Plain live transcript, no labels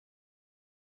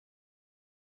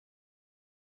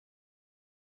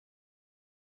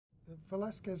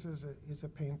Velazquez is a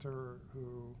painter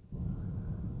who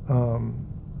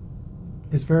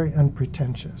is very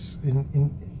unpretentious.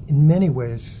 In many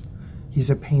ways, he's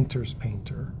a painter's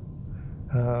painter.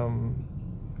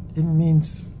 It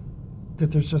means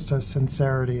that there's just a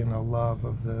sincerity and a love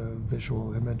of the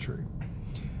visual imagery.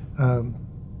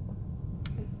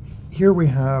 Here we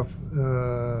have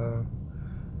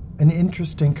an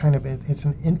interesting kind of, it's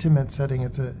an intimate setting,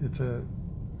 it's a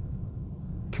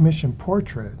commissioned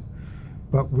portrait,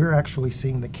 but we're actually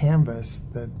seeing the canvas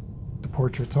that the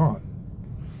portrait's on.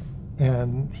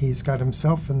 And he's got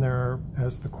himself in there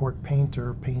as the court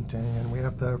painter painting, and we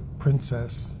have the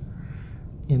princess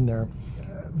in there.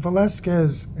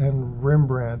 Velazquez and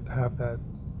Rembrandt have that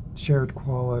shared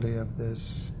quality of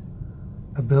this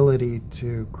ability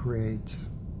to create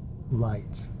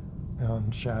light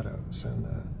and shadows and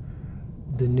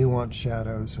the nuanced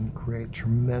shadows and create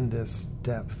tremendous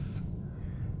depth.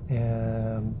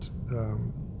 And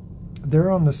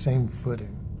they're on the same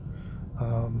footing.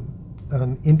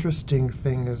 An interesting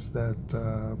thing is that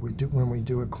when we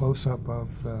do a close-up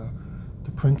of the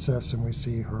princess and we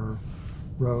see her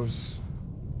rose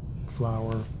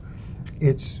flower,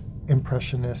 it's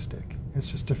impressionistic.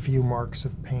 It's just a few marks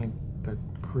of paint that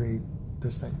create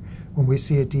this thing. When we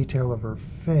see a detail of her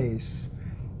face,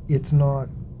 it's not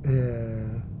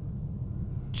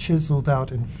chiseled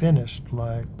out and finished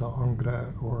like the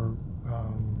Ingres or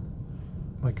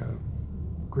like a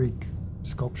Greek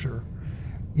sculpture.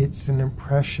 It's an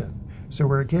impression. So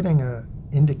we're getting an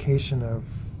indication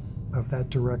of that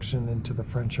direction into the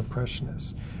French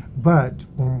Impressionists. But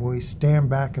when we stand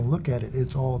back and look at it,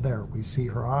 it's all there. We see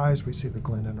her eyes, we see the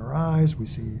glint in her eyes, we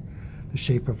see the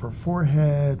shape of her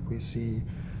forehead, we see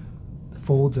the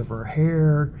folds of her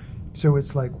hair. So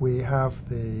it's like we have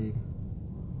the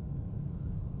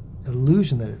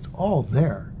illusion that it's all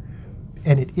there.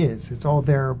 And it is. It's all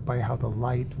there by how the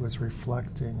light was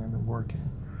reflecting and working.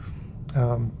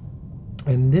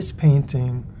 In this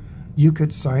painting, you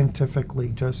could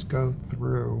scientifically just go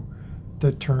through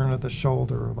the turn of the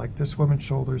shoulder, like this woman's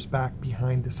shoulders back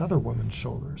behind this other woman's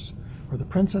shoulders, or the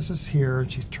princess is here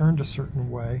and she's turned a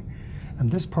certain way, and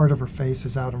this part of her face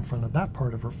is out in front of that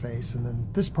part of her face, and then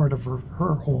this part of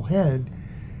her whole head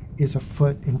is a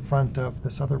foot in front of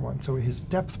this other one. So his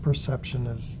depth perception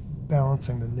is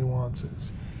balancing the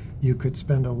nuances. You could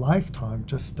spend a lifetime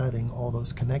just studying all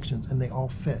those connections, and they all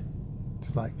fit.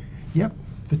 It's like, yep,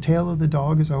 the tail of the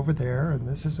dog is over there, and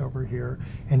this is over here,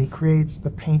 and he creates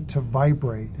the paint to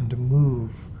vibrate and to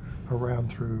move around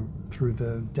through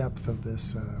the depth of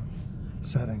this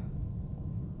setting.